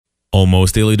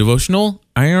Almost Daily Devotional,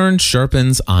 Iron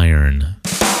Sharpens Iron.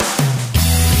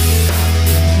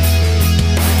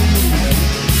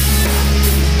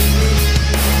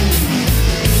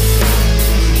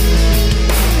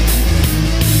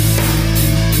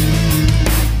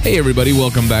 Hey everybody,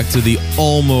 welcome back to the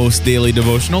Almost Daily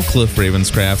Devotional. Cliff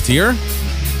Ravenscraft here.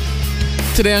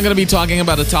 Today I'm going to be talking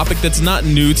about a topic that's not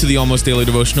new to the Almost Daily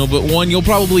Devotional, but one you'll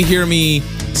probably hear me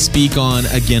speak on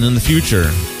again in the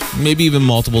future. Maybe even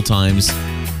multiple times.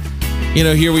 You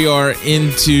know, here we are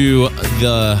into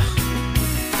the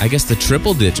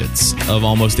triple digits of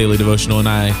Almost Daily Devotional, and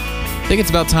I think it's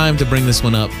about time to bring this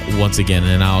one up once again,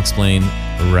 and I'll explain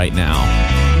right now.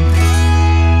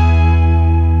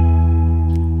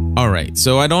 All right,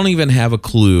 so I don't even have a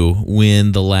clue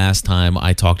when the last time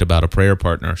I talked about a prayer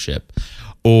partnership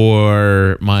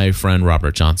or my friend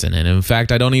Robert Johnson. And in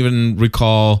fact, I don't even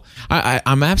recall.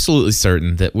 I'm absolutely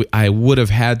certain that I would have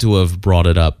had to have brought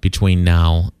it up between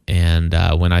now and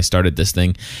when I started this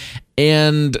thing.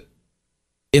 And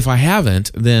if I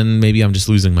haven't, then maybe I'm just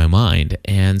losing my mind.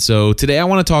 And so today I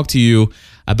want to talk to you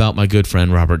about my good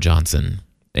friend Robert Johnson.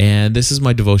 And this is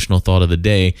my devotional thought of the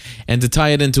day. And to tie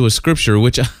it into a scripture,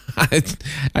 which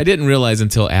I didn't realize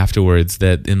until afterwards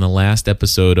that in the last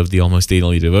episode of the Almost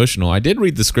Daily Devotional, I did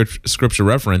read the scripture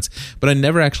reference, but I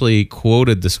never actually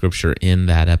quoted the scripture in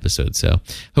that episode. So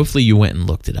hopefully you went and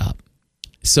looked it up.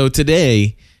 So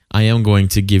today I am going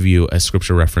to give you a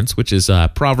scripture reference, which is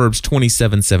Proverbs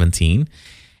 27:17.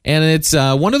 And it's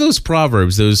one of those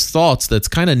proverbs, those thoughts that's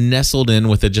kind of nestled in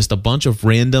with just a bunch of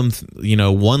random,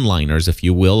 one-liners, if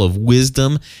you will, of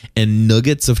wisdom and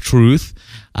nuggets of truth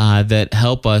that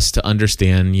help us to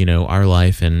understand, our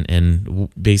life and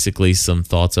basically some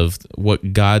thoughts of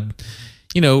what God,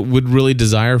 would really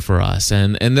desire for us.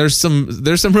 And there's some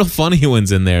real funny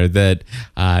ones in there that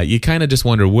you kind of just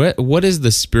wonder, what is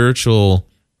the spiritual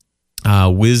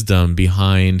wisdom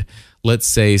behind, let's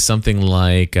say something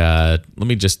like, let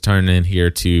me just turn in here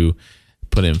to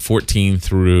put in 14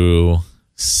 through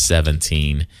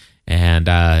 17. And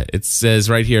it says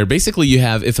right here, basically you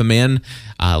have, if a man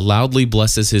loudly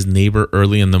blesses his neighbor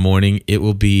early in the morning, it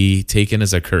will be taken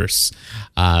as a curse,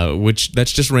 which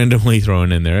that's just randomly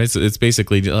thrown in there. It's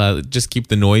basically just keep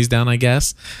the noise down, I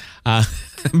guess.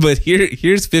 But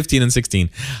here's 15 and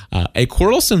 16. A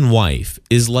quarrelsome wife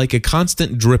is like a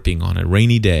constant dripping on a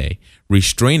rainy day.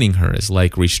 Restraining her is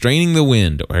like restraining the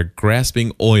wind or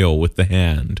grasping oil with the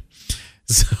hand.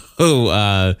 So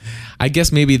I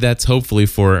guess maybe that's hopefully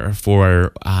for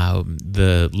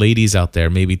the ladies out there,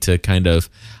 maybe to kind of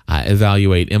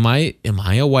evaluate. Am I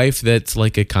a wife that's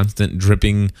like a constant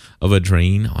dripping of a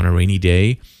drain on a rainy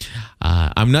day?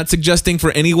 I'm not suggesting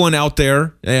for anyone out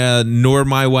there, nor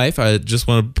my wife. I just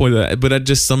want to point out, but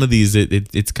just some of these,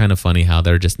 it's kind of funny how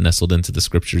they're just nestled into the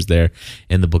scriptures there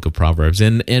in the book of Proverbs.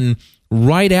 And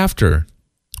right after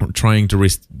trying to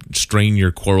restrain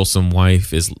your quarrelsome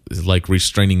wife is like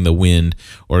restraining the wind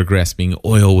or grasping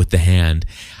oil with the hand.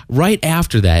 Right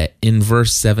after that, in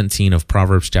verse 17 of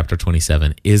Proverbs chapter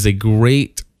 27, is a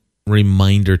great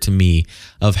reminder to me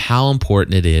of how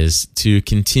important it is to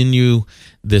continue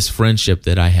this friendship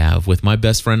that I have with my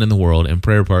best friend in the world and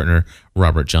prayer partner,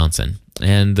 Robert Johnson.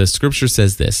 And the scripture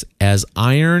says this: as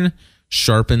iron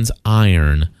sharpens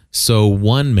iron, so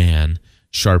one man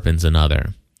sharpens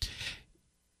another.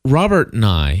 Robert and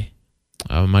I,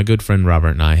 my good friend Robert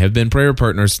and I, have been prayer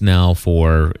partners now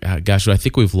for, I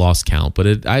think we've lost count,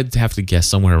 but I'd have to guess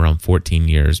somewhere around 14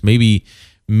 years, maybe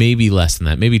less than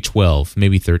that, maybe 12,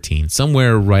 maybe 13,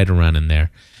 somewhere right around in there.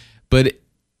 But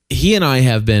he and I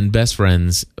have been best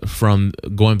friends from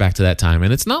going back to that time.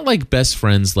 And it's not like best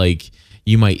friends like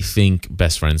you might think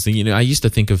best friends. I used to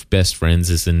think of best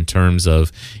friends as in terms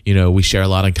of, we share a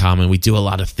lot in common, we do a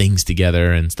lot of things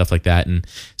together and stuff like that. And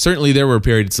certainly there were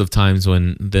periods of times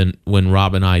when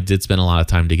Rob and I did spend a lot of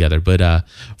time together. But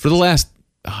for the last,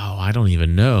 I don't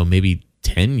even know, maybe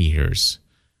 10 years,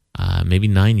 maybe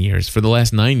 9 years. For the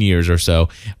last 9 years or so,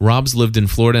 Rob's lived in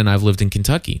Florida and I've lived in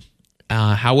Kentucky.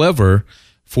 However,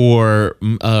 for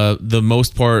the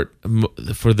most part,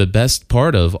 for the best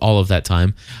part of all of that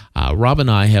time, Rob and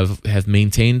I have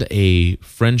maintained a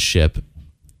friendship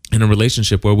and a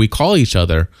relationship where we call each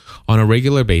other on a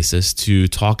regular basis to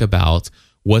talk about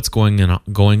what's going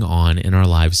on in our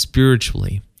lives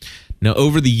spiritually. Now,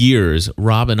 over the years,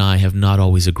 Rob and I have not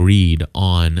always agreed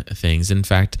on things. In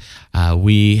fact,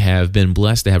 we have been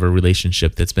blessed to have a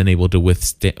relationship that's been able to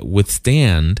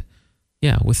withstand.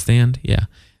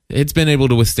 It's been able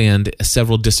to withstand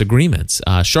several disagreements,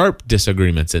 sharp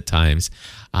disagreements at times.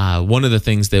 One of the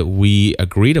things that we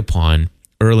agreed upon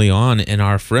early on in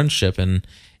our friendship and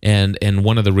And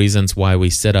one of the reasons why we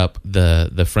set up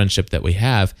the friendship that we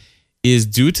have is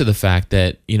due to the fact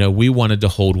that, we wanted to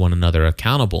hold one another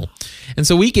accountable. And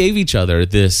so we gave each other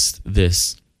this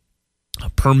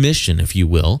permission, if you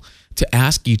will, to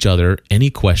ask each other any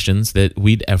questions that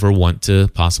we'd ever want to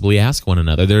possibly ask one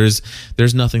another. There's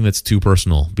nothing that's too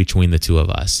personal between the two of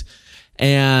us.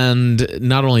 And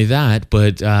not only that,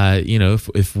 but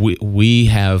if we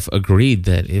have agreed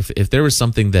that if there was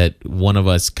something that one of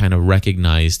us kind of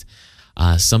recognized,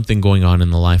 something going on in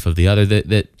the life of the other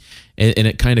that and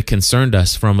it kind of concerned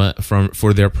us for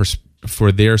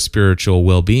their spiritual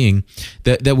well-being,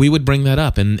 that we would bring that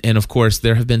up. And of course,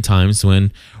 there have been times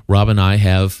when Rob and I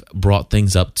have brought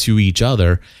things up to each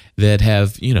other that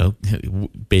have,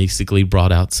 basically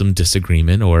brought out some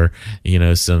disagreement or,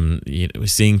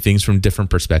 seeing things from different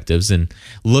perspectives. And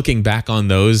looking back on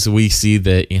those, we see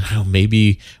that,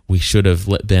 maybe we should have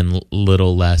been a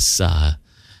little less,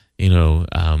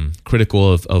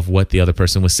 critical of what the other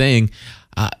person was saying.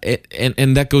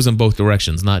 And that goes in both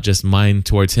directions, not just mine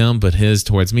towards him, but his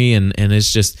towards me. And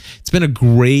it's been a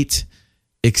great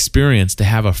experience to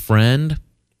have a friend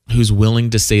who's willing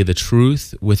to say the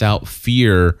truth without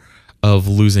fear of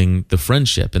losing the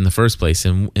friendship in the first place.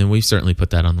 And we've certainly put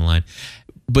that on the line.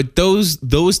 But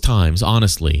those times,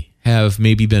 honestly, have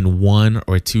maybe been one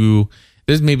or two.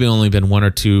 There's maybe only been one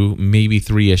or two, maybe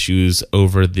three issues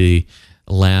over the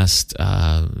last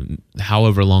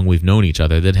however long we've known each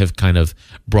other that have kind of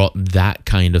brought that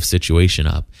kind of situation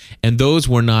up. And those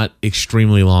were not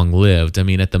extremely long lived. I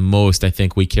mean, at the most, I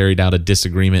think we carried out a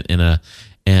disagreement and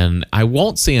I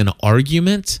won't say an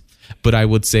argument, but I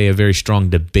would say a very strong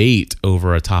debate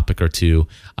over a topic or two.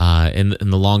 And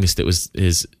the longest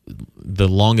the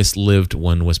longest lived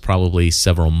one was probably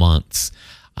several months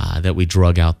that we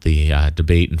drug out the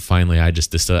debate. And finally, I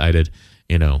just decided,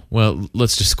 well,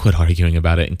 let's just quit arguing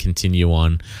about it and continue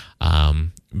on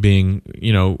being,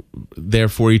 there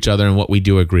for each other and what we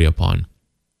do agree upon.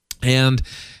 And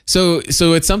so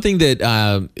it's something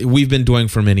that we've been doing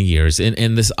for many years.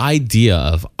 And this idea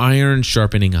of iron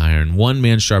sharpening iron, one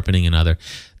man sharpening another,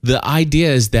 the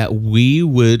idea is that we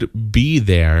would be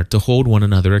there to hold one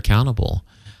another accountable.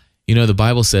 The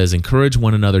Bible says, encourage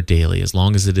one another daily as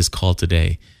long as it is called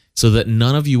today, so that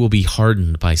none of you will be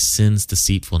hardened by sin's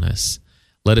deceitfulness.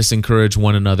 Let us encourage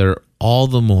one another all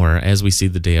the more as we see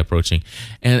the day approaching.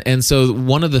 And so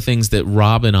one of the things that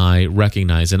Rob and I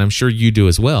recognize, and I'm sure you do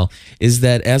as well, is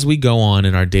that as we go on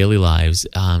in our daily lives,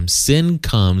 sin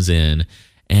comes in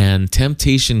and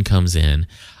temptation comes in,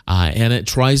 and it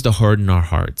tries to harden our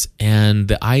hearts. And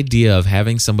the idea of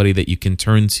having somebody that you can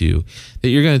turn to, that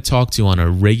you're going to talk to on a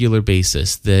regular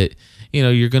basis, that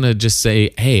you're going to just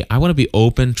say, hey, I want to be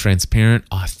open, transparent,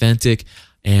 authentic,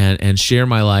 and share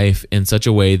my life in such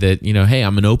a way that, hey,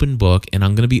 I'm an open book and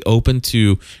I'm going to be open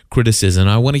to criticism.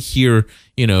 I want to hear,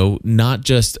 not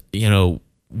just,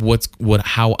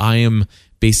 how I am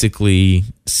basically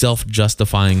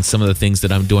self-justifying some of the things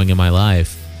that I'm doing in my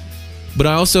life. But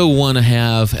I also want to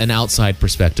have an outside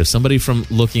perspective, somebody from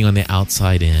looking on the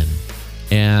outside in.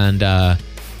 And,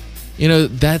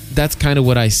 that's kind of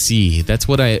what I see. That's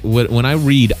when I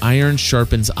read iron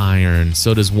sharpens iron,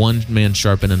 so does one man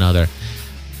sharpen another.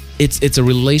 It's a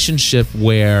relationship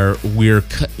where we're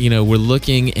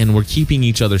looking and we're keeping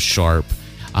each other sharp,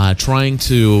 trying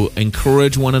to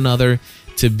encourage one another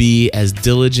to be as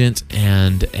diligent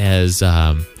and as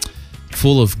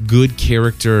full of good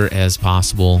character as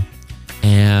possible.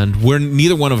 And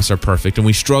neither one of us are perfect, and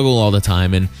we struggle all the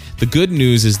time. And the good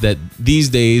news is that these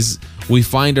days we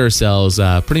find ourselves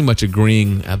pretty much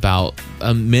agreeing about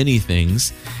many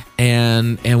things,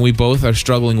 and we both are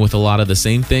struggling with a lot of the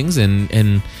same things,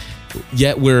 and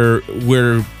yet we're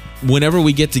whenever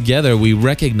we get together, we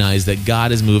recognize that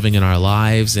God is moving in our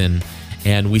lives, and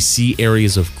we see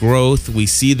areas of growth. We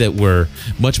see that we're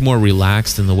much more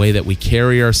relaxed in the way that we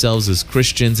carry ourselves as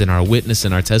Christians, in our witness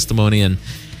and our testimony,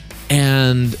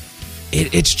 and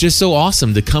it's just so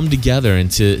awesome to come together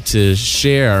and to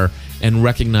share and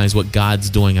recognize what God's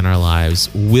doing in our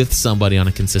lives with somebody on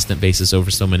a consistent basis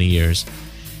over so many years.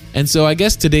 And so I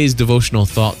guess today's devotional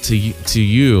thought to you,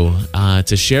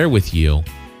 to share with you,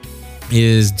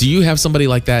 is, do you have somebody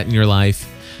like that in your life?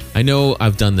 I know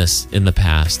I've done this in the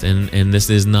past, and this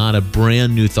is not a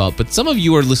brand new thought, but some of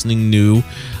you are listening new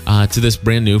to this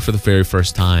brand new for the very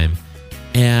first time.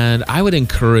 And I would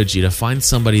encourage you to find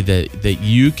somebody that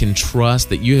you can trust,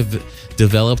 that you have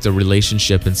developed a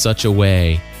relationship in such a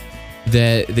way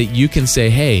that you can say,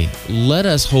 hey, let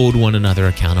us hold one another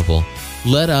accountable.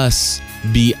 Let us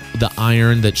be the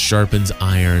iron that sharpens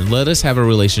iron. Let us have a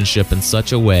relationship in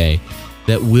such a way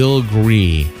that we'll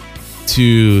agree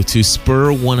to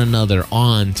spur one another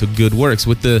on to good works.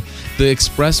 With the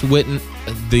express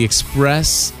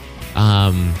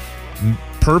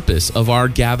purpose of our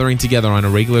gathering together on a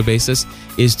regular basis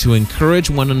is to encourage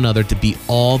one another to be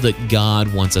all that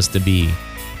God wants us to be.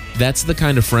 That's the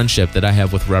kind of friendship that I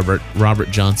have with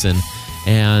Robert Johnson.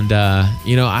 And,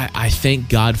 I thank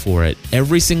God for it.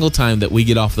 Every single time that we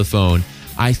get off the phone,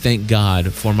 I thank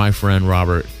God for my friend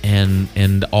Robert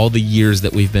and all the years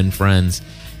that we've been friends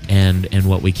and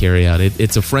what we carry out.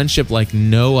 It's a friendship like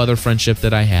no other friendship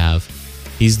that I have.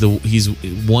 He's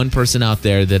one person out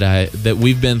there that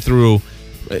we've been through.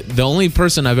 The only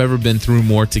person I've ever been through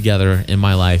more together in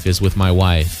my life is with my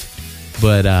wife.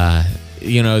 But,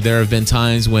 there have been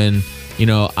times when,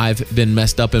 I've been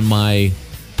messed up in my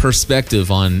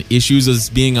perspective on issues as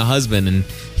being a husband, and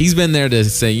he's been there to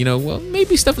say, well,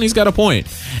 maybe Stephanie's got a point,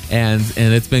 and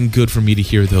it's been good for me to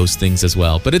hear those things as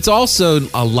well. But it's also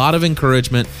a lot of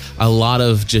encouragement, a lot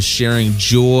of just sharing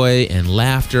joy and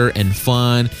laughter and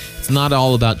fun. It's not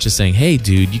all about just saying, hey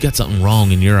dude, you got something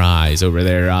wrong in your eyes over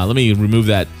there, let me remove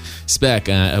that speck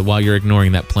while you're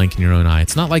ignoring that plank in your own eye.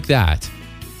 It's not like that.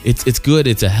 It's good.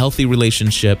 It's a healthy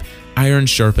relationship. Iron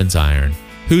sharpens iron.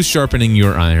 Who's sharpening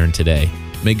your iron today?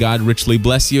 May God richly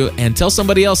bless you, and tell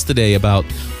somebody else today about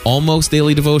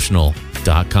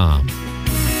almostdailydevotional.com.